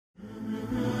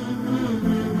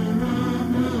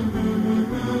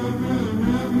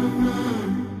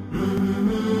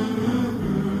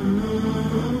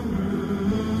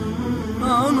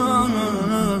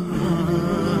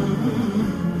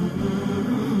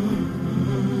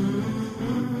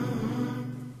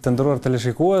Të nderuar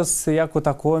teleshikues, ja ku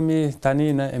takohemi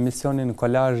tani në emisionin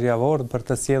Kolazhi javor për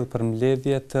të sjellë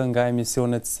përmbledhjet nga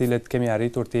emisionet të cilet kemi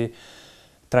arritur të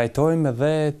trajtojmë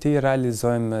dhe të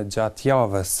realizojmë gjatë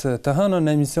javës. Të hënën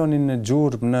në emisionin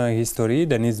Gjurmë në histori,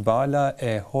 Deniz Bala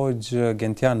e Hoxh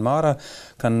Gentian Mara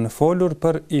kanë folur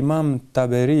për Imam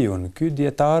Taberiun. Ky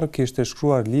dietar kishte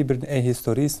shkruar librin e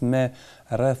historisë me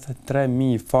rreth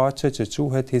 3000 faqe që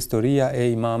quhet Historia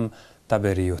e Imam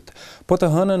Taberiut. Po të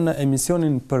hënën në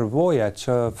emisionin Përvoja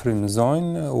që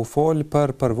frymëzojnë u fol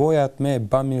për përvojat me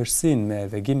bamirësinë me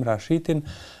Vegim Rashitin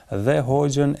dhe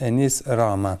Hoxhën Enis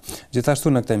Rama.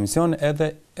 Gjithashtu në këtë emision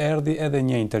erdhi edhe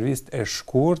një intervistë e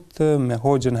shkurtë me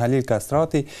Hoxhën Halil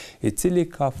Kastrati, i cili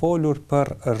ka folur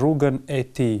për rrugën e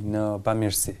tij në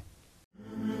bamirësi.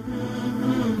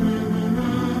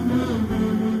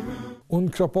 Unë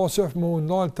kësha pasjef më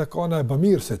unalë të kana e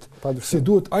bamirësit, si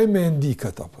duhet aj me ndi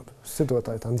këta. Si duhet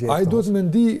aj të ndjekë? Aj duhet me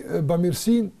ndi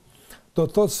bamirësin, do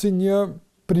të thotë si një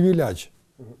privilegj,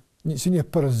 si një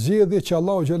përzgjedhje që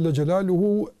Allahu Gjelle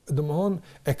Gjelaluhu domethënë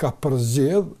e ka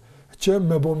përzgjedh që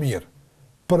me bo mirë,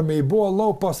 për me i bo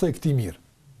Allahu pastaj këtij mirë.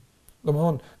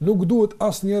 Domethënë, nuk duhet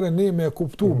asnjëherë ne me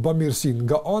kuptu bamirësin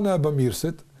nga ana e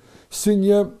bamirësit si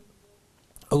një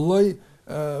lloj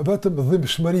vetëm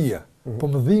dhimbshmërie. Po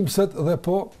më dhimbset dhe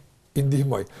po i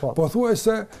ndihmoj. Po thuaj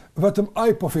se vetëm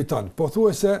ai po fiton. Po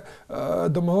thuaj se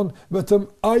domethënë vetëm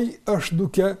ai është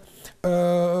duke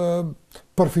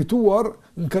përfituar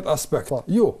në këtë aspekt.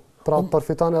 Jo. Pra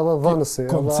përfiton edhe dhënësi.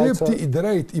 Koncepti i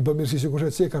drejtë i bamirësisë, sikur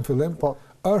që e kanë fillim,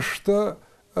 është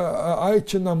ai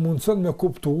që na mundson me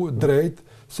kuptu drejt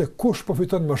se kush po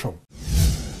fiton më shumë.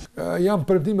 Jam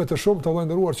premtime të shumë të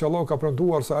vëllëndëruar që Allah ka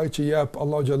premtuar se ai që jep,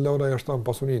 Allah xhallahu ala jashton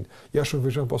pasuninë, ja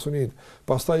shufishon pasuninë.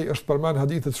 Pastaj është përmend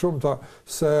hadithe të shumta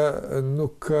se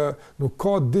nuk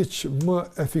ka diç më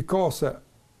efikase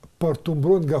për të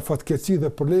mbrojtur nga fatkeqësi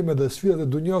dhe problemet dhe sfidat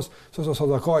e dunjos se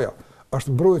sadakaja.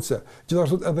 Është mbrojtëse,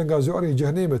 gjithashtu edhe nga zjarri i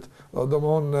xhenemit.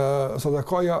 Domthonë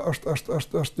sadakaja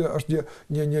është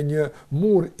një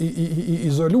mur i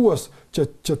izolues që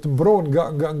të mbron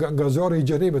nga zjarri i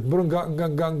xhenemit, mbron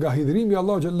nga hidhrimi i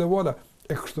Allahu xhallahu ala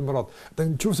e kështu me radhë. Dhe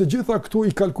nëse gjitha këtu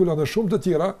i kalkulon dhe shumë të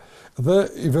tjera dhe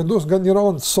i vendos nga një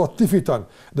ranë sa ti fiton,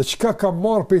 dhe çka ka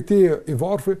marr prej teje i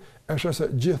varfri, është se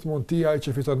gjithmonë ti ai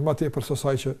që fiton më tepër se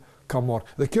sa ai që ka marr.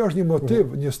 Dhe kjo është një motiv,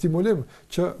 një stimulim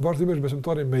që vazhdimisht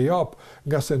besimtari me jap,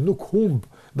 nga se nuk humb.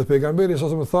 Dhe pejgamberi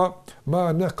sa më tha, ma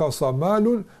naqasa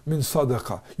malun min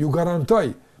sadaqa. Ju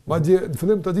garantoj, madje në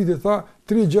fillim të ditës tha,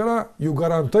 3 gjëra ju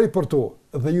garantoj për to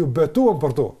dhe ju betuam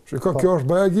për to. Shikoj, kjo është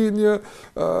bajagi një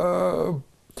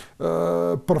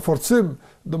përforcim,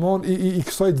 domthonë i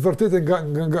kësaj të vërtetë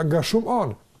nga shumë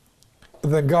anë.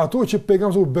 Dhe nga ato që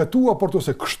pejgamberi betua për to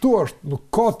se kështu është, nuk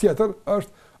ka tjetër,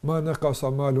 është ma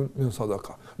naqasa malun min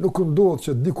sadaqa. Nuk ndodh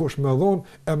që dikush me dhon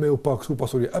e me u paksu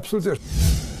pasuri. Absolutisht.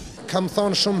 Kam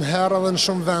thonë shumë herë dhe në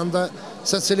shumë vende,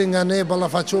 se cili nga ne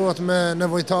ballafaqohet me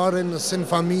nevojtarin, si në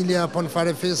familje, apo në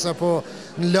farefis, apo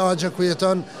në lagje ku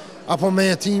jeton, apo me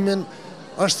jetimin,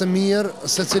 është mirë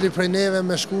se cili prej neve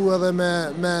me shku edhe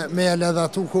me e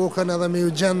ledhatu kokën edhe me ju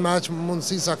gjend me aq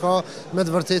mundësi sa ka, me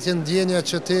të vërtetë ndjenja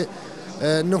që ti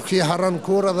nuk i harron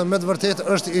kur, edhe me të vërtet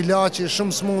është ilaçi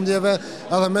shumë smundjeve,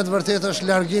 edhe me të vërtet është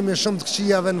largimi shumë të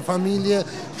këqijave në familje,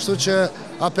 kështu që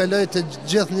apeloj të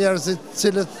gjithë njerëzit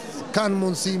cilët kanë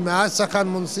mundësi, me aq sa kanë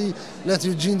mundësi, le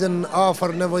të ju gjenden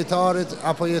afër nevojtarit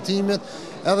apo jetimit,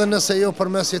 edhe nëse jo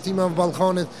përmes jetimave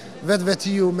Ballkanit,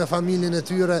 vetvetiju me familjen e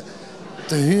tyre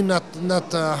të hynë në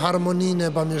atë harmoninë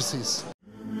e bamirësisë.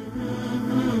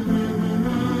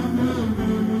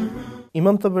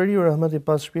 Imam Taberiu rahmeti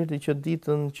pas shpirti që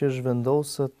ditën që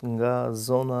zhvendoset nga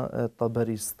zona e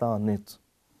Taberistanit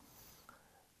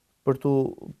për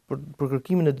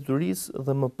kërkimin e diturisë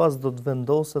dhe më pas do të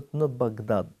vendoset në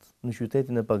Bagdad, në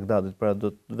qytetin e Bagdadit, pra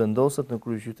do të vendoset në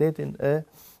kryeqytetin e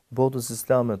botës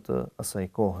islame të asaj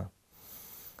kohe.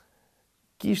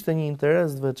 Kishte një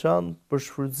interes të veçantë për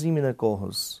shfrytëzimin e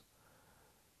kohës.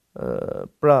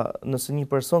 Pra, nëse një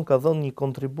person ka dhënë një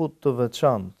kontribut të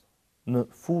veçantë në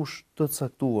fushë të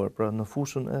caktuar, pra në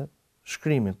fushën e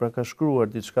shkrimit, pra ka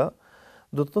shkruar diçka,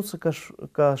 do të thotë se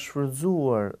ka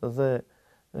shfrytzuar dhe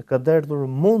ka derdhur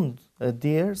mund e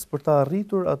djerës për ta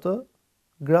arritur atë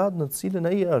gradë në cilën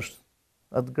ai është,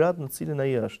 atë gradë në cilën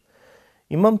ai është.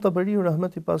 Imam Taberiu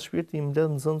rahmeti pas shpirti i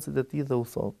mbledh nxënësit e tij dhe u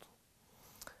thotë: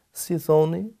 Si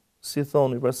thoni,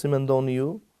 pra si mendoni ju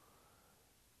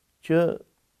që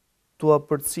t'ua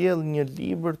përcjell një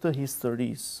libër të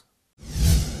historisë?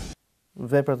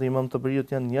 Veprat e Imam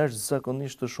Taberiut janë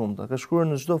jashtëzakonisht të shumta. Ka shkruar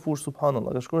në çdo fushë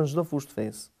subhanallahu, ka shkruar në çdo fushë të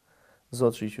fesë.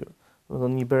 Zot shiqur. do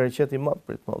një bereqet i madh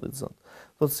prit mallit zot.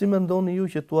 Thotë si mendoni ju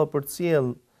që tua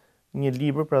përcjell një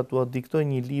libër, pra tua diktoj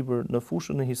një libër në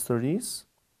fushën e historisë,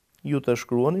 ju të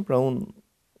shkruani, pra unë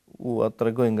u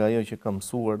tregoj nga ajo që kam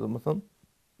mësuar, domethënë,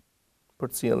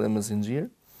 përcjellje me zinxhir.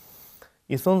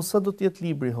 I thonë sa do të jetë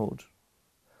libri Hoxh?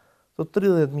 Thotë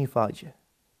 30.000 faqe.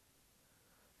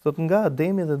 Thotë nga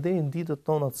Ademi dhe deri në ditët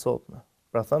tona të sotme.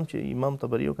 Pra thamë që Imam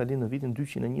Tabariu ka lind në vitin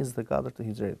 224 të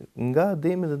Hijretit. Nga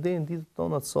Ademi dhe deri në ditët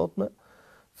tona të sotme,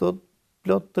 thotë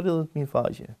plot 30.000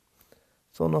 faqe.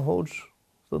 Thonë Hoxh,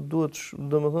 thotë duhet,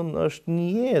 domethënë është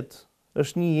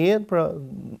një jetë, pra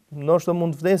ndoshta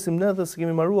mund të vdesim ne dhe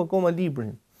s'kemi mbaruar akoma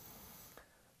librin.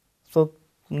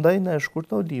 Thotë ndaj na e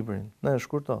shkurto librin, na e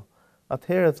shkurto.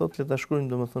 Atëherë thotë le ta shkruajmë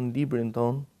domethënë librin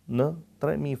ton në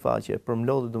 3.000 faqe,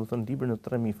 përmlodhi domethënë librin në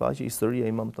 3.000 faqe, historia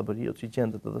e Imam Tabariut që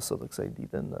gjendet edhe sot kësaj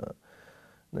dite në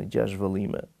 6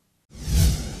 vëllime.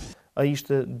 Ai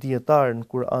ishte dietar në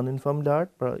Kur'anin famlar,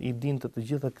 pra i dinte të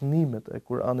gjitha kënimet e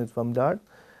Kur'anit famlar,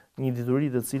 një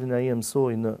dituri të cilin ai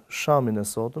mësoi në Shamin e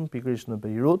sotëm, pikërisht në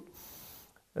Beirut,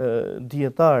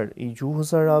 dietar i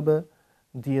gjuhës arabe,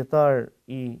 dietar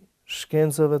i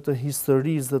shkencave të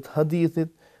historisë dhe të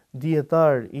hadithit,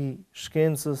 dietar i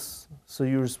shkencës së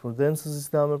jurisprudencës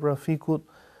islame, pra fikut,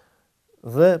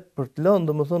 dhe për të lënë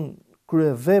domethënë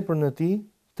kryeveprën e tij,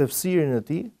 tefsirin e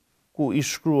tij, ku i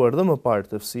shkruar dhe më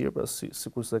parë tefsir, pra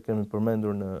sikur se kemi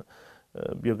përmendur në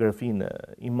biografinë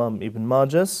e Imam Ibn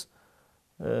Majahs,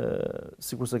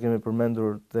 sikur se kemi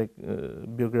përmendur tek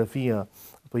biografia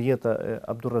apo jeta e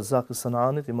Abdurrazak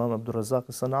Sananit, Imam Abdurrazak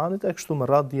Sananit, e kështu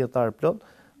me radhë dietar plot,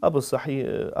 apo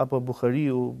apo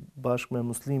Buhariu bashkë me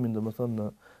Muslimin, domethënë në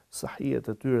sahihet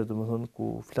e tyre, domethënë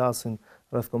ku flasin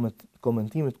rreth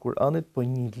komentimit të Kur'anit, po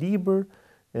një libër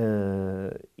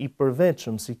i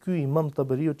përveçëm si ky Imam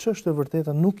Tabariu, ç'është e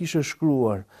vërteta nuk ishte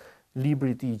shkruar.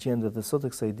 Libri i tij gjendet edhe sot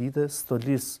e kësaj dite,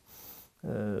 stolis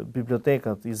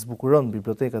bibliotekat, i zbukuron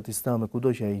bibliotekat islame kudo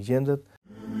që ai gjendet.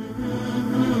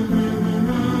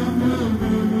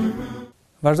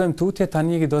 Vazhdojmë tutje,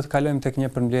 tani do të kalojmë tek një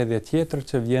përmbledhje tjetër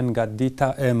që vjen nga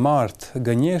dita e martë,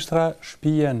 gënjeshtra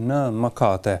shpije në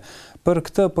mëkate. Për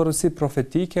këtë porosi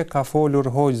profetike ka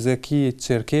folur Hoxh Zeki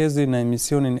Çerkezi në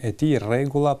emisionin e tij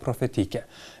Rregulla Profetike.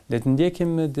 Le të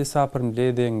ndjekim disa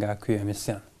përmbledhje nga ky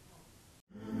emision.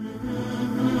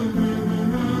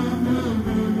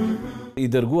 I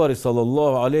dërguari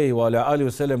sallallahu alaihi wa alihi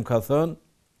wasallam ka thënë: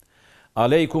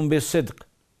 "Aleikum bis-sidq."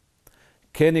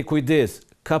 Keni kujdes,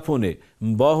 kapuni,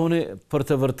 mbahuni për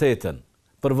të vërtetën,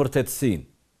 për vërtetësinë.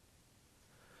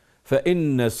 Fa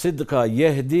inna sidqa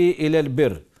yahdi ila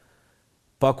al-birr.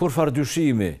 Pa kur far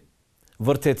dyshimi,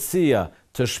 vërtetësia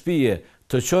të shpije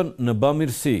të çon në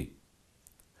bamirësi.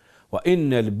 Wa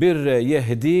inna al-birra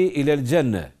yahdi ila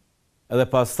al-janna. Edhe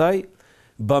pastaj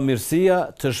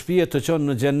bamirësia të shpije të çon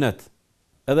në xhennet.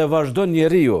 Edhe vazhdon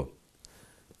njeriu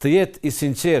të jetë i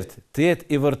sinqert, të jetë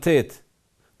i vërtet,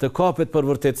 të kapet për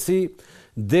vërtetësi,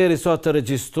 derisa të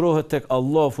regjistrohet tek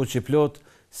Allahu fuqiplot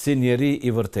si njeri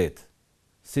i vërtet,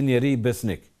 si njeri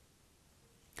besnik.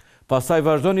 Pastaj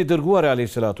vazhdon i dërguari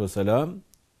alayhi salatu wasalam,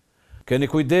 keni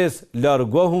kujdes,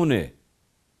 largohuni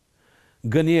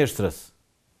gënjeshtrës.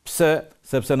 Pse?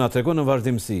 Sepse na tregon në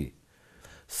vazhdimsi.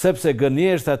 Sepse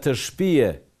gënjeshtra të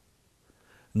shpije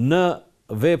në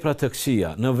vepra të këqija,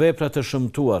 në vepra të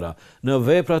shëmtuara, në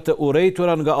vepra të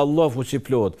urrejtura nga Allahu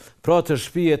fuqiplot, pra të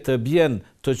shpije të bjen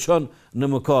të çon në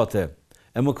mëkate.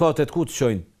 E mëkatet ku të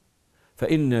çojnë? Fa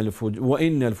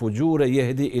innal fujura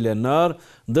yahdi ila an-nar,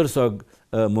 ndërsa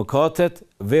mëkatet,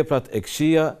 veprat e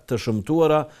këqija të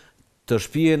shëmtuara të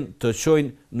shpijen të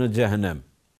çojnë në xhehenem.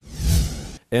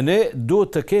 E ne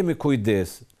duhet të kemi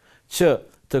kujdes që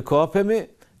të kapemi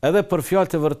edhe për fjalë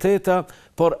të vërteta,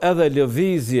 por edhe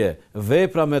lëvizje,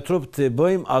 vepra me trup të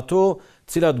bëjmë ato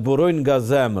cilat burojnë nga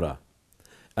zemra.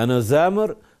 E në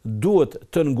zemër duhet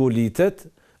të ngulitet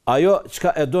ajo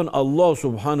çka e don Allah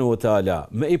subhanahu wa taala,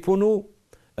 me i punu,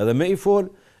 edhe me i fol,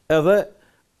 edhe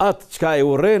atë çka e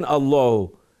urren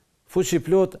Allahu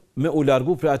fuqiplot me u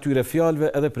largu për atyre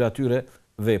fjalëve edhe për atyre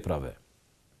veprave.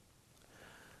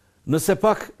 Nëse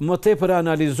pak më tepër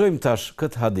analizojmë tash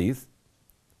këtë hadith,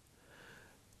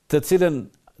 të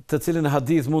cilën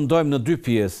hadith mundojmë në dy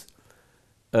pjesë.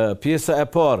 Pjesa e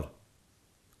parë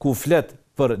ku flet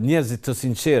për njerëzit të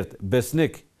sinqert,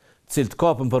 besnik, cilët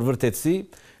kapën për vërtetësi,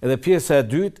 edhe pjesa e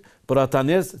dytë për ata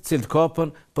njerëz cilët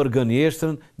kapën për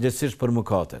gënjeshtrën, gjithsesi për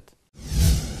mëkatet.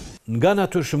 Nga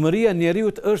natyrshmëria e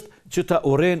njeriut është që ta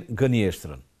urren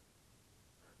gënjeshtrën.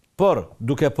 Por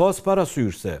duke pas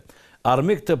parasysh se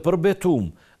armik të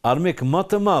përbetum, armik më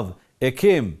të madh e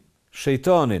kem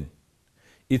shejtanin,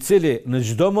 i cili në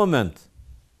çdo moment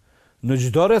në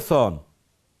çdo rrethon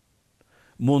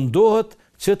mundohet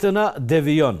që të na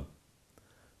devijon,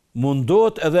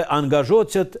 mundohet edhe angazhohet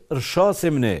që të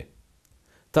rrshasim ne,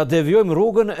 ta devijojmë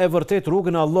rrugën e vërtet,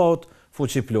 rrugën e Allahut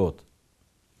fuqiplot.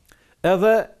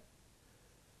 Edhe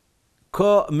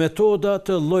ka metoda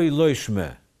të lloj-llojshme,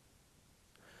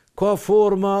 ka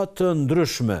forma të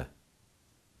ndryshme,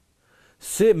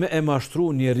 si me e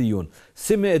mashtru njeriun,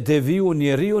 si me e deviju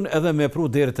njeriun edhe me pru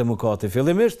deri te mëkati.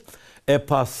 Fillimisht, e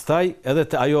pastaj edhe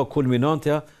te ajo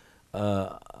kulminantja,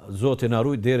 Zoti na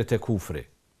ruaj deri te kufri.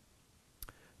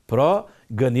 Pra,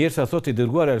 gënjeshtësa, thot i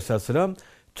dërguari alayhis salam,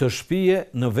 të shpije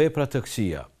në vepra të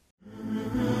këqija.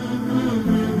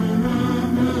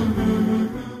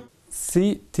 Si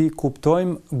ti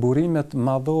kuptojmë burimet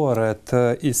madhore të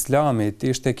Islamit?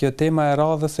 Ishte kjo tema e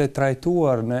radhës e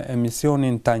trajtuar në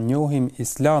emisionin Ta njohim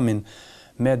Islamin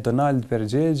me Donald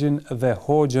Bergjegjin dhe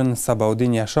Hoxhën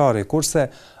Sabaudin Jashari, kurse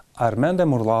Armende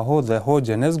Murllaho dhe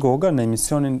Hoxha Nezgoga në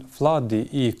emisionin Fladi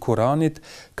i Kuranit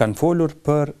kanë folur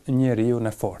për njeriun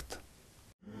e fortë.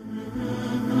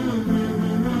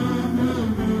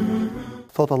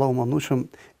 Thot Allahu mëndueshëm,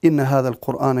 inna hadha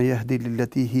al-Qur'ana yahdi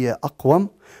lillati hiya aqwam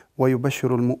wa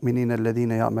yubashshiru al-mu'minina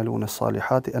alladhina ya'maluna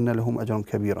as-salihati anna lahum ajran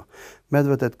kabira. Me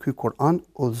vërtet ky Kur'an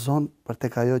udhëzon për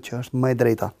tek ajo që është më e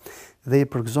drejta dhe i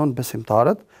përgëzon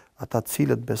besimtarët, ata të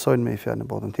cilët besojnë me fjalën e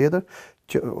botën tjetër,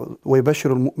 që wa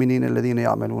yubashshiru al-mu'minina alladhina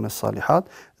ya'maluna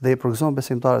as-salihat, dhe i përgëzon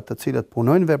besimtarët të cilët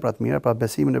punojnë vepra të mira, pra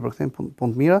besimin e përkthejnë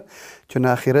punë të mira, që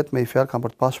në ahiret me fjalë kanë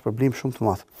për të pasur shpërblim shumë të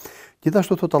madh.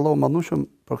 Gjithashtu thot Allahu mëndueshëm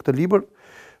për këtë libër,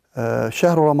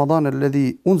 Shahru Ramadan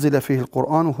alladhi unzila fihi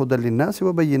al-Qur'anu hudan lin-nasi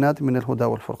wa bayyinatin min al-huda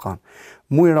wal-furqan.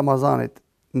 Muaji Ramazanit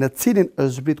në cilin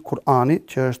është zbrit Kur'ani,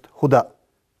 që është huda,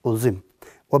 udhëzim,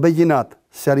 wa bayyinat,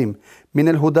 sjarim, min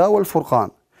al-huda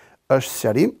wal-furqan, është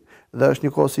sjarim dhe është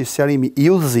njëkohësi sjarimi i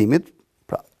udhëzimit,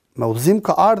 pra me udhëzim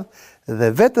ka ardhur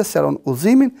dhe vetë sjaron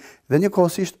udhëzimin, dhe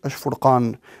njëkohësisht është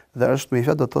furqan dhe është me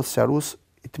fjalë do të thotë sjarus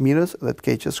i të mirës dhe të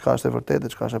keqes, çka është e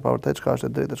vërtetë, çka është e pavërtetë, çka është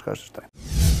e drejtë, çka është e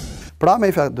shtrenjtë. Pra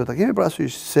me fjalë do të kemi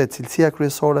parasysh se cilësia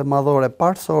kryesore, madhore,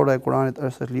 parësore e Kuranit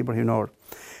është libër hyjnor.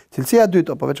 Cilësia e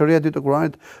dytë apo veçoria e dytë e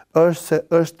Kuranit është se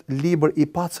është libër i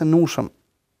pacënueshëm.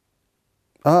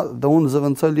 Dhe unë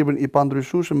zëvendësoj librin i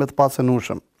pandryshueshëm me të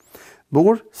pacënueshëm.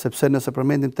 Bukur, sepse nëse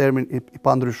përmendim termin i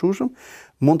pandryshueshëm,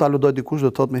 mund ta aludoj dikush do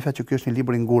të thotë me fjalë që ky është një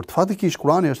libër i ngurtë. Faktikisht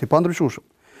Kurani është i pandryshueshëm.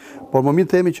 Por më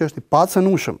mirë themi që është i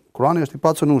pacënueshëm. Kurani është i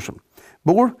pacënueshëm.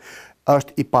 Bukur,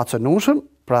 është i pacënueshëm.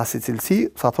 Pra si cilësi,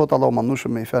 sa thot Allahu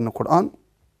mëndueshëm me fjalën në Kur'an,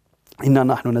 inna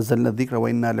nahnu nazzalna dhikra wa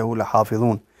inna lahu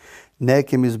lahafidhun. Ne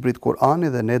kemi zbrit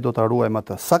Kur'anin dhe ne do ta ruajmë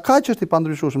atë. Sa kaq është i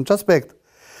pandryshueshëm, ç'aspekt? Aspekt?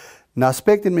 Në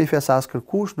aspektin me fjalë se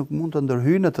askërkush nuk mund të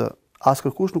ndërhyjë në të,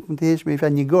 askërkush nuk mund të heqë me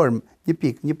fjalë një gërm, një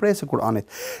pikë, një presë Kur'anit.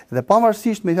 Dhe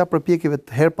pavarësisht me fjalë përpjekjeve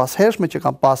të her pas hershme që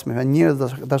kanë pas me fjalë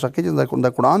njerëz dashakeqës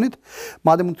ndaj Kur'anit,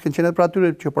 madje mund të kenë qenë për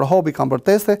atyre që për hobi kanë bërë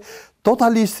teste,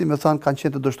 totalisht si më thënë kanë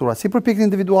qenë të dështuara, si përpjekje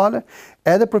individuale,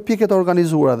 edhe përpjekje të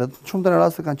organizuara, dhe në shumë të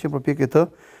raste kanë qenë përpjekje të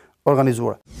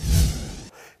organizuara.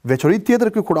 Veçori tjetër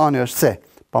ky Kur'ani është se,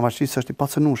 pavarësisht se është i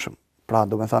pacënueshëm, pra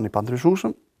do të thënë i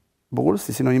pandryshueshëm, bukur,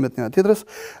 si sinonimet njëra tjetrës,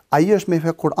 ai është me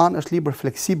fjalë Kur'an është libër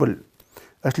fleksibël,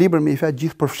 është libër me fjalë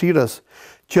gjithëpërfshirës,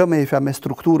 që me fjalë me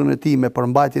strukturën e tij, me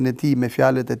përmbajtjen e tij, me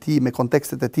fjalët e tij, me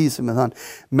kontekstet e tij, si më thënë,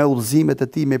 me udhëzimet e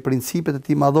tij, me principet e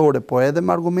tij madhore, por edhe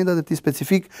me argumentet e tij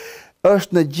specifik,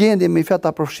 është në gjendje me fjalë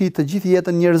ta përfshijë të gjithë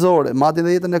jetën njerëzore, madje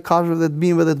edhe jetën e kafshëve dhe të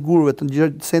bimëve dhe të gurëve, të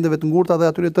sendeve të ngurta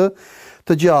dhe atyre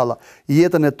të gjalla,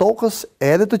 jetën e tokës,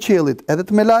 edhe të qiellit, edhe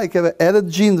të melajkeve, edhe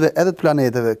të gjindëve, edhe të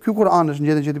planeteve. Ky Kur'an është në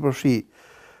gjendje që ti përfshijë.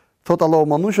 Thot Allahu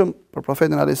mëndueshëm për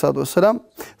profetin alayhis salam,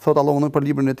 thot Allahu mëndueshëm për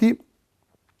librin e tij,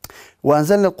 wa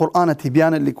anzalna al-Qur'ana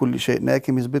tibyanan li kulli shay. Ne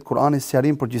kemi zbrit Kur'anin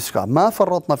sqarim për gjithçka. Ma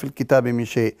farratna fil kitabi min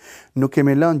shay. Nuk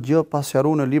kemi lënë gjë pa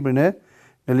sqaruar në librin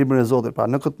e Zotit. Pra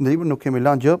në këtë libër nuk kemi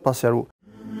lënë gjë pa sqaruar.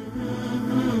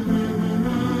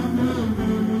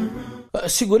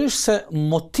 Sigurisht se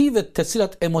motivet të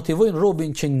cilat e motivojnë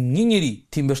robin që një njeri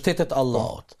t'i mbështetet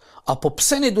Allahut, apo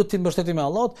pse ne duhet t'i mbështetemi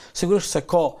Allahut, sigurisht se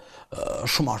ka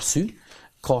shumë arsye,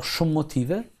 ka shumë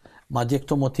motive, madje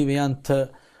këto motive janë të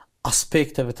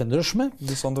aspekteve të ndryshme.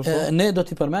 Ne do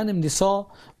t'i përmendim disa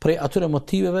prej atyre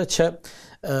motiveve që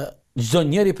çdo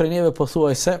njeri prej neve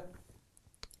pothuajse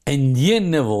e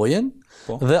ndjen nevojën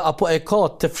dhe apo e ka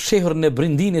të fshehur në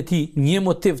brindinë e tij një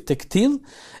motiv të këtill,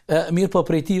 mirë po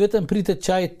prej tij vetëm pritet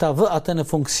që ai ta vë atë në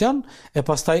funksion e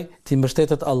pastaj ti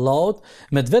mbështetet Allahut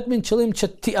me të vetmin qëllim që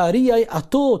ti arrijë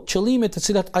ato qëllime të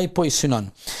cilat ai po i synon.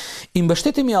 I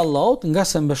mbështetemi Allahut, nga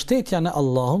se mbështetja në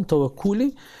Allahun tawakkuli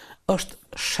është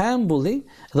shembulli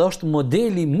dhe është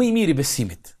modeli më i mirë i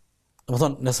besimit.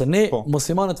 Domethënë, nëse ne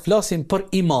muslimanët flasim për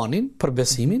imanin, për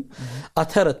besimin,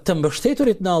 atëherë të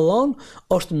mbështeturit në Allahun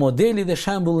është modeli dhe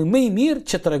shembulli më i mirë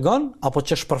që tregon apo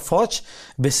që shpërfaq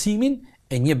besimin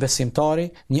e një besimtari,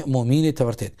 një mu'mini të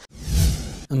vërtet.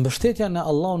 Mbështetja në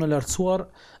Allahun e lartësuar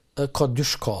ka dy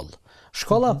shkallë.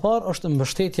 Shkalla e parë është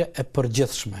mbështetja e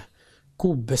përgjithshme,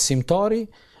 ku besimtari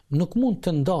nuk mund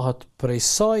të ndahet prej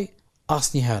saj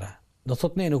asnjëherë. Do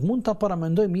thotë ne nuk mund ta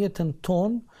paramendojmë jetën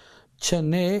tonë që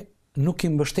ne nuk i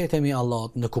mbështetemi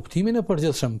Allahut në kuptimin e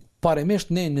përgjithshëm.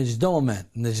 Parimisht ne në çdo moment,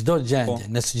 në çdo gjendje,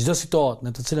 në çdo situatë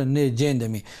në të cilën ne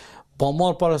gjendemi, pa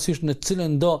marrë parasysh në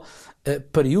cilën do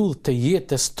periudhë të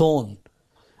jetës tonë,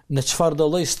 në çfarë do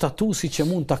lloj statusi që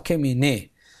mund ta kemi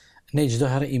ne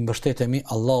çdo herë i mbështetemi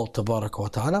Allahut te baraka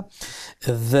wa taala,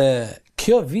 dhe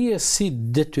kjo vije si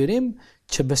detyrim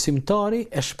që besimtari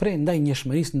e shpreh ndaj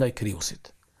njohshmërisë ndaj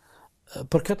krijuesit.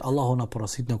 Për këtë Allahu na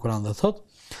porosit në Kur'an dhe thot: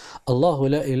 Allahu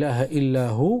la ilaha illa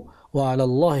hu wa ala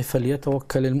Allahi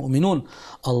falyatawakkalul mu'minun.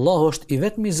 Allahu është i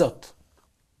vetmi Zot.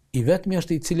 I vetmi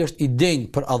është i cili është i denj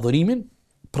për adhurimin,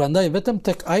 prandaj vetëm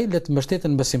tek ai le të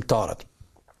mbështeten besimtarët.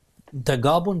 Te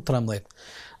Gabun 13.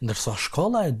 Ndërsa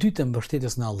shkalla e dytë e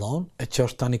mbështetjes në Allahun, e që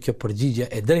është tani kjo përgjigje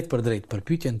e drejt për drejt për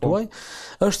pyetjen tuaj,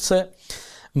 është se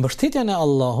mbështetja në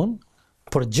Allahun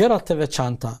për gjërat e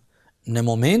veçanta në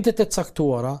momentet e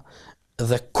caktuara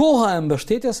dhe koha e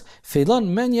mbështetjes fillon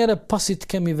menjëherë pasi të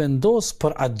kemi vendos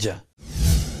për atë gjë.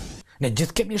 Ne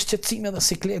gjithë kemi shqetësime dhe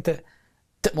siklete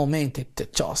të momentit, të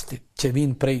çastit që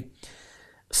vijnë prej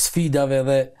sfidave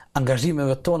dhe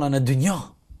angazhimeve tona në dynjë.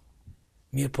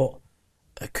 Mirë po,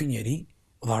 ky njeri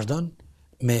vazhdon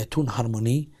me jetu në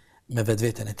harmoni me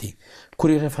vetveten e tij.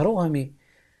 Kur i referohemi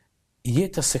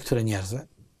jetës së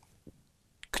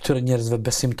këtyre njerëzve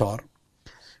besimtar,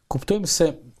 kuptojmë se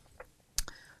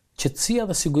qetësia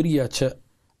dhe siguria që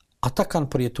ata kanë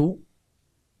përjetu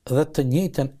dhe të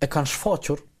njëjtën e kanë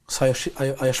shfaqur, sa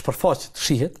ajo shpërfaqet,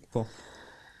 shihet.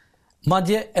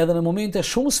 Madje edhe në momente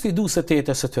shumë sfiduese të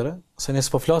jetës së tyre, se ne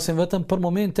s'po flasim vetëm për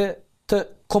momente të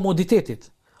komoditetit,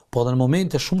 po edhe në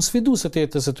momente shumë sfiduese të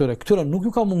jetës së tyre, këtyre nuk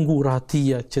ju ka munguar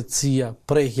rahatia, qetësia,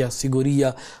 prehja,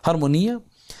 siguria, harmonia.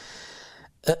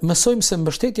 Mësojmë se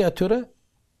mbështetja e tyre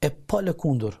e pa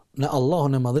lëkundur në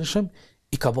Allahun e Madhërisëm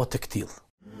i ka bërë të këtill.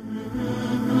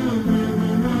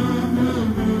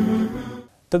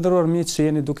 Të nderuar miq që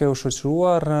jeni duke u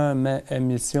shoqëruar me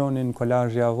emisionin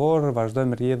Kolazhi Javor,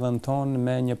 vazhdojmë rrjedhën tonë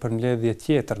me një përmbledhje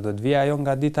tjetër. Do të vijë ajo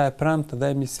nga dita e premte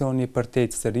dhe emisioni i përtej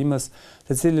së rimës,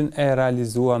 të cilin e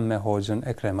realizuam me Hoxhën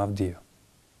Ekrem Avdio.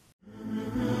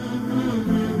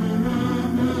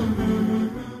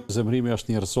 Zemrimi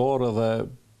është njerëzor dhe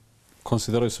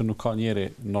konsideroj se nuk ka njeri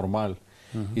normal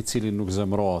i cili nuk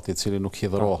zemrohet, i cili nuk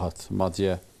hidhrohet,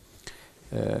 madje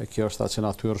kjo është aq e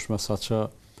natyrshme saqë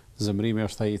zemrimi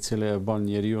është ai i cili e bën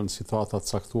njeriu në situata të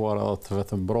caktuara edhe të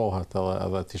vetëm mbrohet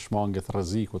edhe të shmanget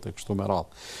rrezikut e kështu me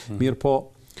radhë. Mirë po,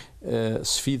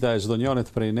 sfida e çdo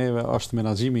njërit prej neve është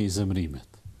menaxhimi i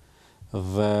zemrimit.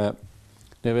 Dhe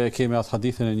neve kemi atë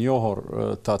hadithin e njohur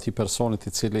të atij personit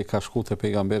i cili ka shkuar te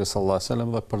pejgamberi sallallahu alajhi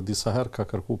wasallam dhe për disa herë ka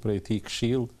kërkuar prej tij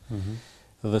këshill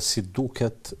dhe si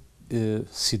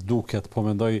duket, po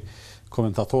mendoj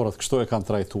komentatorët kështu e kanë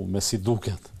trajtuar, me si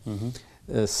duket.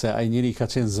 Se ai njeri ka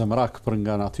qenë zemrak për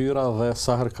nga natyra dhe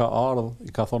sa herë ka ardhur,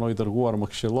 i ka thonë o i dërguar më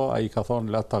këshillo, ai ka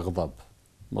thonë la taghdab,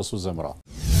 mos u zemra.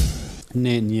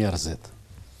 Ne njerëzit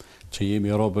që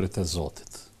jemi robërit e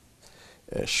Zotit,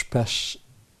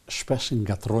 shpesh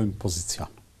ngatrojmë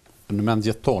pozicion. Në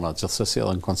mendjet tona, gjithsesi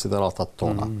edhe në konsideratat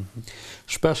tona.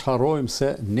 Shpesh harrojmë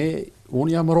se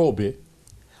unë jam robi,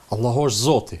 Allahu është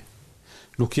Zoti.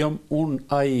 Nuk jam unë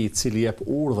ai i cili jep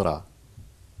urdhra.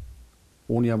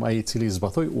 Unë jam ai i cili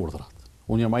zbatoj urdhrat.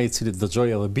 Unë jam ai i cili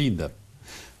dëgjoj edhe bindem.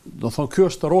 Do thonë, ky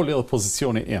është roli edhe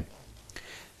pozicioni im.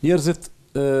 Njerëzit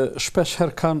shpesh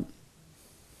herë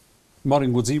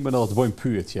marrin guximin edhe të bëjnë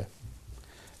pyetje.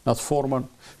 Në atë formën,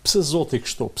 pse Zoti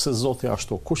kështu, pse Zoti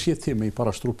ashtu, kush je ti me i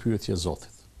parashtru pyetje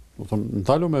Zotit? Do thonë,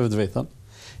 ndalu me vetveten,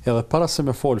 edhe para se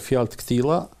me fol fjalë të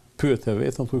këtilla, pyete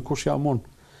veten, thuaj kush jam unë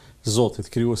Zotit,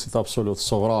 krijuesit absolut,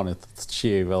 sovranit të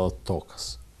qiejve dhe të tokës.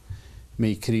 Me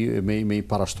i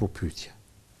parashtru pyetje.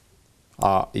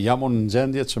 A jam unë në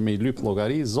gjendje që me i lyp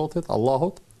llogari Zotit,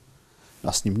 Allahut?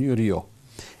 Në asnjë mënyrë jo.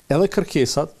 Edhe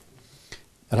kërkesat,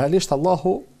 realisht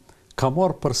Allahu ka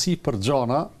marrë përsi për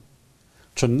gjana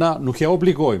që na nuk ja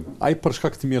obligojmë. Ai për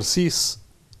shkak të mirësisë,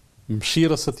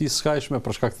 mëshirës së tij skajshme,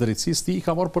 për shkak të drejtësisë tij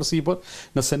ka marrë përsipër,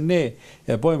 nëse ne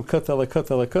e bëjmë këtë edhe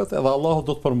këtë edhe këtë, edhe Allahu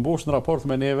do të përmbush në raport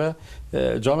me neve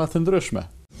gjana të ndryshme.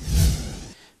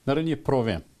 Merrni një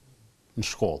provim në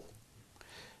shkollë,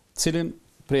 cilin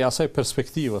prej asaj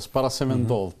perspektivës, para se me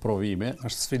ndodh provimi,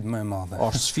 është sfidë më e madhe.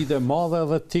 Është sfidë e madhe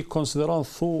dhe ti konsideron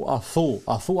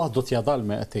a do t'ja dal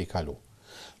me e te i kalu.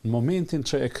 Në momentin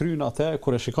që e kryn atë,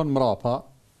 kur e shikon mrapa,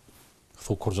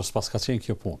 kur gjës pas ka qenë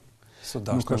kjo punë. Su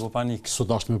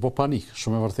dasht me bo panik,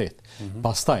 shumë e vërtet.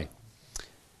 Pastaj,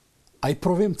 ai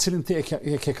provim cilin ti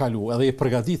e ke kalu, edhe i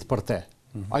përgadit për te.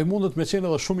 Ai mundet me qenë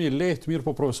edhe shumë i lehtë, mirë,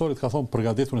 po profesorit ka thonë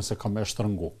përgaditun se ka me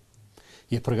shtrëngu.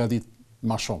 I përgadit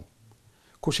ma shumë.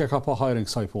 Kush ja ka pa hajrin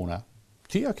kësaj pune?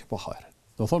 Ti ja ke pa hajrin.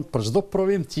 Do thonë, për çdo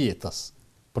provim tjetës,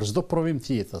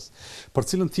 për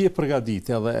cilën ti e përgadit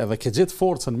edhe ke gjetë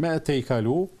forcën me te i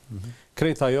kalu,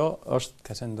 krejt ajo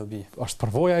është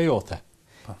përvoja jote.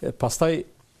 Pastaj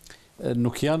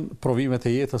nuk janë provimet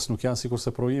e jetës, nuk janë sikur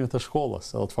se provimet e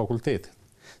shkollës edhe të fakultetit.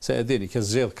 Se e dini, ke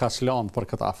zgjedh kaq lanë për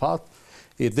këtë afat,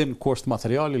 e din ku është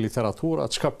materiali, literatura,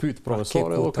 çka pyet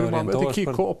profesori, edhe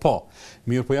kërë po.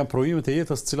 Mirë, po janë provimet e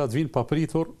jetës cilat vinë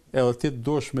papritur, edhe ti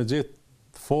duhesh me gjetë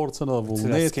forcën edhe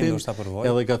vullnetin,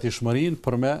 edhe gatishmërinë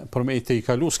për me i te i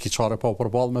kalu, s'ki çare pa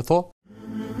përballë me to.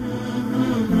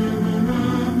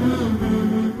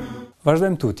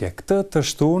 Vazhdojmë tutje. Këtë të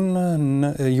shtunë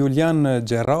Julian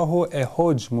Gjerahu e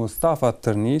Hoxh Mustafa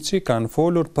Tërniqi kanë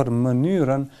folur për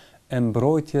mënyrën e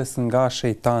mbrojtjes nga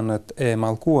shejtanët e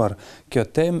mallkuar. Kjo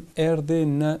temë erdhi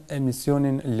në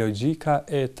emisionin Logjika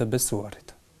e të besuarit.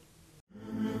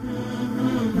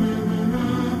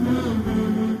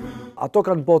 Ato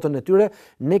kanë botën e tyre,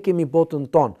 ne kemi botën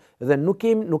tonë dhe nuk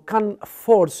kanë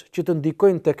forcë që të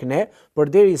ndikojnë tek ne,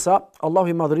 përderisa Allahu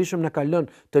i Madhërisëm na ka lënë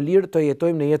të lirë të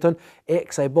jetojmë në jetën e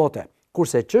kësaj bote.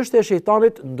 Kurse çështja e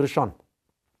shejtanit ndryshon.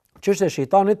 Çështja e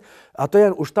shejtanit, ato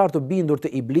janë ushtar të bindur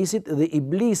të iblisit dhe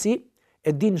iblisi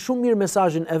e din shumë mirë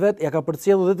mesazhin e vet, ja ka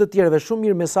përcjellur edhe të tjerëve shumë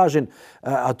mirë mesazhin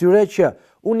atyre që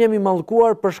unë jam i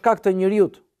mallkuar për shkak të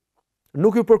njeriut.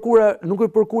 Nuk i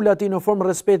përkula atij në formë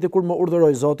respekti kur më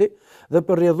urdhëroi Zoti dhe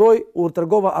për rrjedhoj u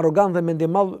tregova arrogant dhe mendje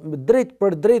madh drejt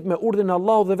për drejt me urdhrin e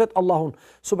Allahut dhe vet Allahun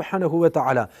subhanahu wa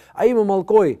taala. Ai më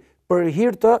mallkoi për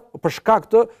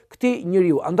shkak të këtij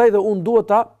njeriu. Andaj dhe unë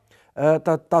duhet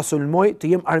ta sulmoj,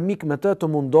 të jem armik me të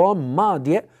mundohem,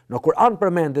 madje në Kur'an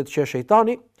përmendet që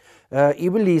shejtani,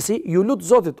 iblisi, ju lut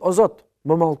Zotit, o Zot,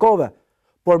 më mallkove,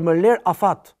 por më ler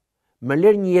afat, më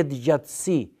ler një jetë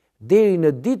gjatësi deri në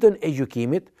ditën e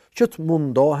gjykimit që të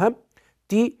mundohem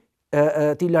ti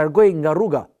largoj nga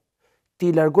rruga, ti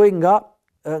largoj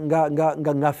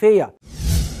nga feja.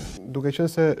 Duke qenë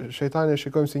se shejtani e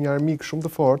shikojmë si një armik shumë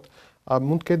të fortë, a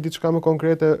mund të ketë diçka më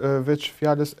konkrete veç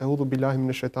fjalës eudhu billahi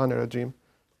minash shaitani rajim?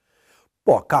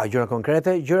 Po, ka gjëra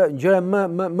konkrete, gjëra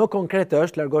më konkrete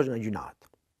është largosh nga gjunahet.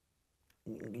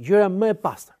 Gjëra më e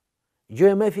pastër,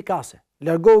 gjëra më efikase,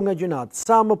 largohu nga gjunahet.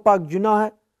 Sa më pak gjunahe,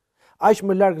 aq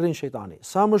më larg rrin shejtani.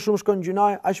 Sa më shumë shkon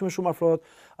gjunahe, aq më shumë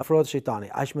afrohet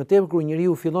shejtani. Aq më tepër kur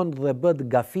njeriu fillon dhe bëhet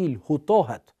gafil,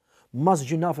 hutohet mas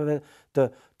gjunafeve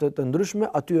të ndryshme,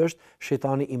 aty është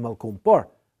shejtani i mallkuar. Por,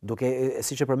 duke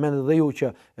siç e përmendet dhe ju që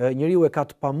njeriu e ka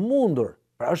të pamundur,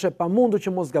 pra është e pamundur që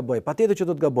mos gaboj, patjetër që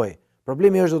do të gaboj.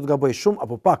 Problemi është do të gaboj shumë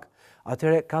apo pak.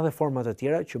 Atëherë ka dhe forma të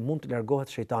tjera që mund të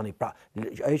largohet shejtani. Pra,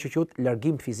 ajo që quhet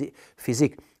largim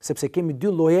fizik, sepse kemi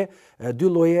dy lloje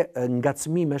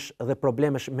ngacmimesh dhe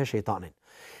problemesh me shejtanin.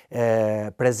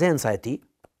 Prezenca e tij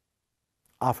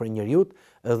afër njeriu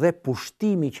dhe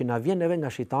pushtimi që na vjen neve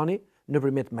nga shejtani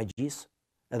nëpërmjet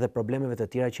magjisë edhe problemeve të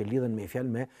tjera që lidhen me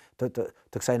fjalë me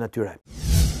të kësaj natyre.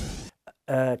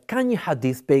 Ka një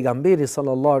hadith pejgamberi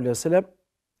sallallahu alaihi wasallam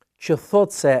që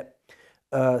thotë se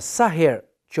sa herë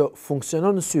që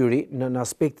funksionon syri në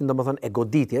aspektin domethënë e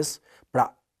goditjes,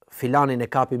 pra filanin e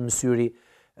kapim në syri,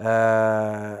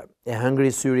 e hëngri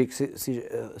syri,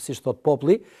 si thot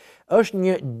populli, është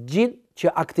një gjin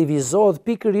që aktivizohet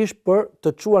pikërisht për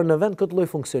të çuar në vend këtë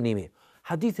lloj funksionimi.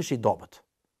 Hadithi është i dobët.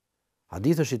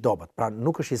 Hadithi është i dobët, pra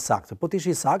nuk është i saktë, po të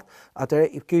ishte i saktë,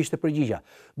 atëherë kjo ishte përgjigja.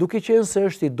 Duke qenë se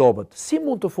është i dobët, si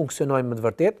mund të funksionojë me të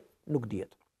vërtetë, nuk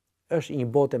dihet. Është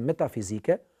një botë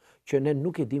metafizike që ne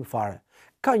nuk e dim fare.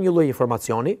 Ka një lloj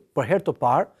informacioni, për herë të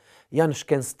parë janë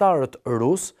shkencëtarët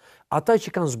rus, ata që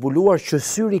kanë zbuluar që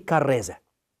syri ka rreze.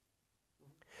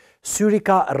 Syri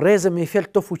ka rreze me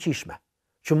fjalë të fuqishme,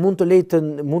 që mund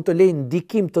të lejë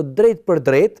ndikim të drejtë për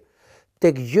drejtë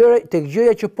tek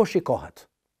gjëja që po shikohet.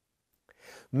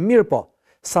 Mirë po,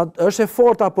 sa është e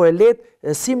fortë apo e lehtë,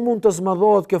 si mund të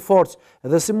zmadhohet kjo forcë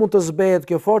dhe si mund të zbehet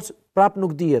kjo forcë, prap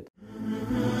nuk dihet.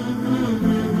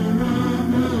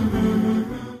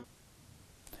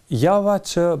 Java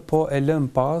që po e lëm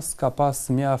pas, ka pas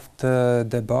mjaft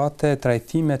debate,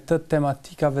 trajtime të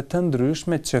tematikave të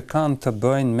ndryshme që kanë të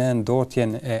bëjnë me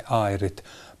ndotjen e ajrit.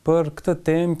 Për këtë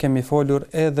temë kemi folur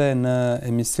edhe në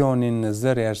emisionin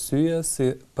Zëri i Arsyes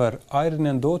për ajrin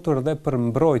e ndotur dhe për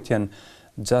mbrojtjen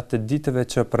gjatë ditëve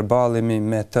që përballemi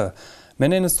me të. Me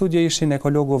ne në studio ishin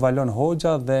ekologu Valon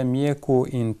Hoxha dhe mjeku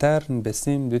intern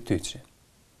Besim Dytyçi.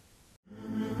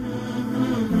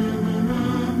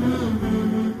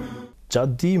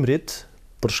 Gjatë dimrit,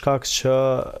 për shkak që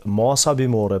masa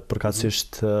bimore,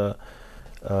 përkatësisht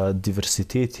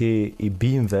diversiteti i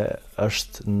bimëve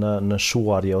është në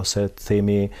shuarje ose të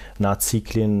themi në atë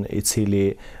ciklin i cili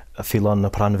fillon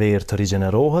në pranverë të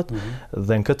rigjenerohet,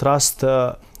 dhe në këtë rast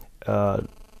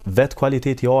vetë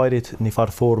kualiteti i ajrit në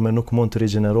farë forme nuk mund të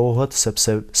rigjenerohet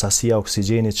sepse sasia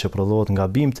oksigjenit që prodhohet nga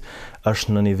bimt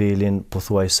është në nivelin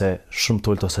pothuajse shumë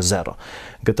të ulët ose zero.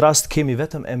 Në këtë rast kemi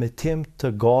vetëm emitim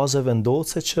të gazeve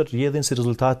ndotëse që rrjedhin si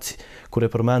rezultat kur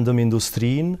e përmendëm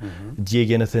industrinë,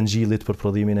 djegjen e thëngjillit për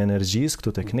prodhimin e energjisë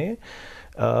këtu tek ne,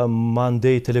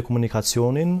 mandej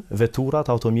telekomunikacionin, veturat,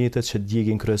 automjetet që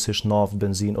djegin kryesisht naftë,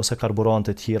 benzinë ose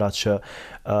karburante tjera që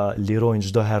lirojnë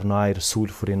çdo herë në ajër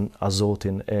sulfurin,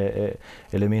 azotin e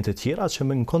elemente tjera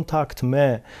që në kontakt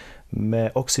me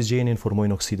oksigjenin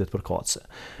formojnë oksidet përkatëse.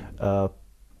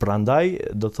 Prandaj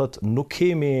do të thotë nuk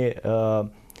kemi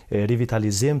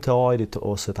rivitalizim të ajrit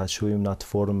ose ta quajmë në atë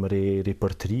formë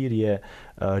ripërtrirje,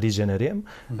 rigjenerim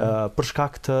për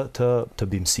shkak të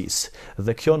bimësisë.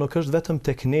 Dhe kjo nuk është vetëm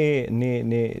tek ne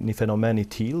një fenomen i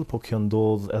tillë, po kjo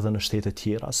ndodh edhe në shtete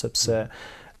tjera sepse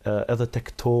edhe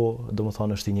tek to,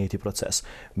 domethënë është i njëjti proces.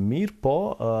 Mirë po,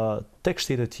 tek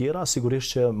shtetet tjera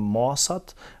sigurisht që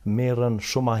masat merren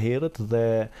shumë më herët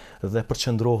dhe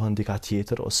përqendrohen dika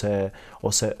tjetër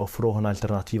ose ofrohen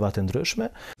alternativa të ndryshme.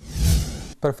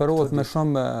 Preferohet me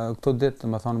shumë këto ditë,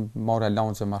 më thonë, marrë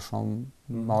launche më shumë,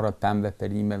 marrë pembe,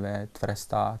 perimeve, të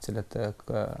fresta, cilët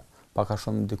paka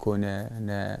shumë ndikojnë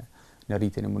në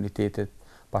rritjen e imunitetit,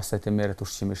 pastaj të merret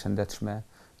ushqime shëndetshme,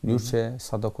 njërë që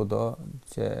sado kudo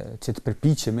që të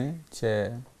përpiqemi që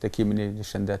të kemi një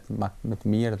shëndet më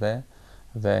të mirë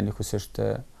dhe njëkohësisht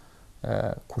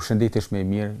ku shëndeti është më i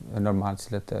mirë, normal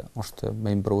cilët është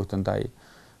më i mbrojtur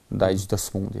ndaj çdo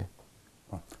sëmundje.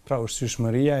 Pra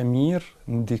ushqyeshmëria e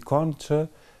mirë ndikon që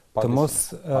të mos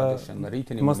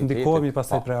ndikohemi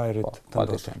pastaj prej ajrit të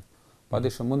ndotur.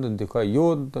 Padyshim mund të ndikojë, jo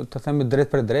të themi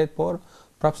drejt për drejt, por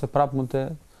prapë mund të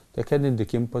ketë një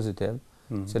ndikim pozitiv,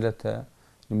 cilët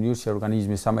në mënyrë që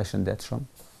organizmi sa më i shëndetshëm.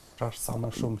 Pra sa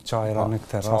më shumë çajra në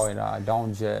këtë rast. Çajra,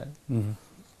 launche,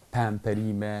 pemë,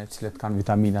 perime, cilët kanë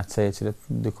vitamina C,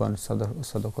 cilët ndikojnë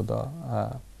sadokudo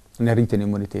në rritjen e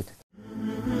imunitetit.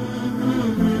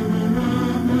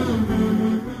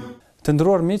 Të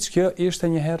nderuar miq, kjo ishte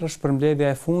një herësh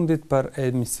përmbledhja e fundit për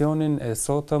emisionin e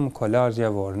sotëm Kolazhi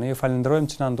javor. Ne ju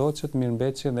falenderojmë që na ndoqët,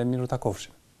 mirëmbëjtje dhe miru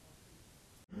takofshim.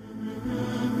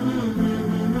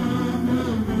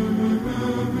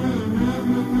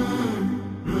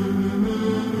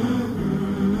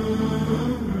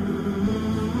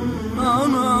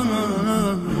 No.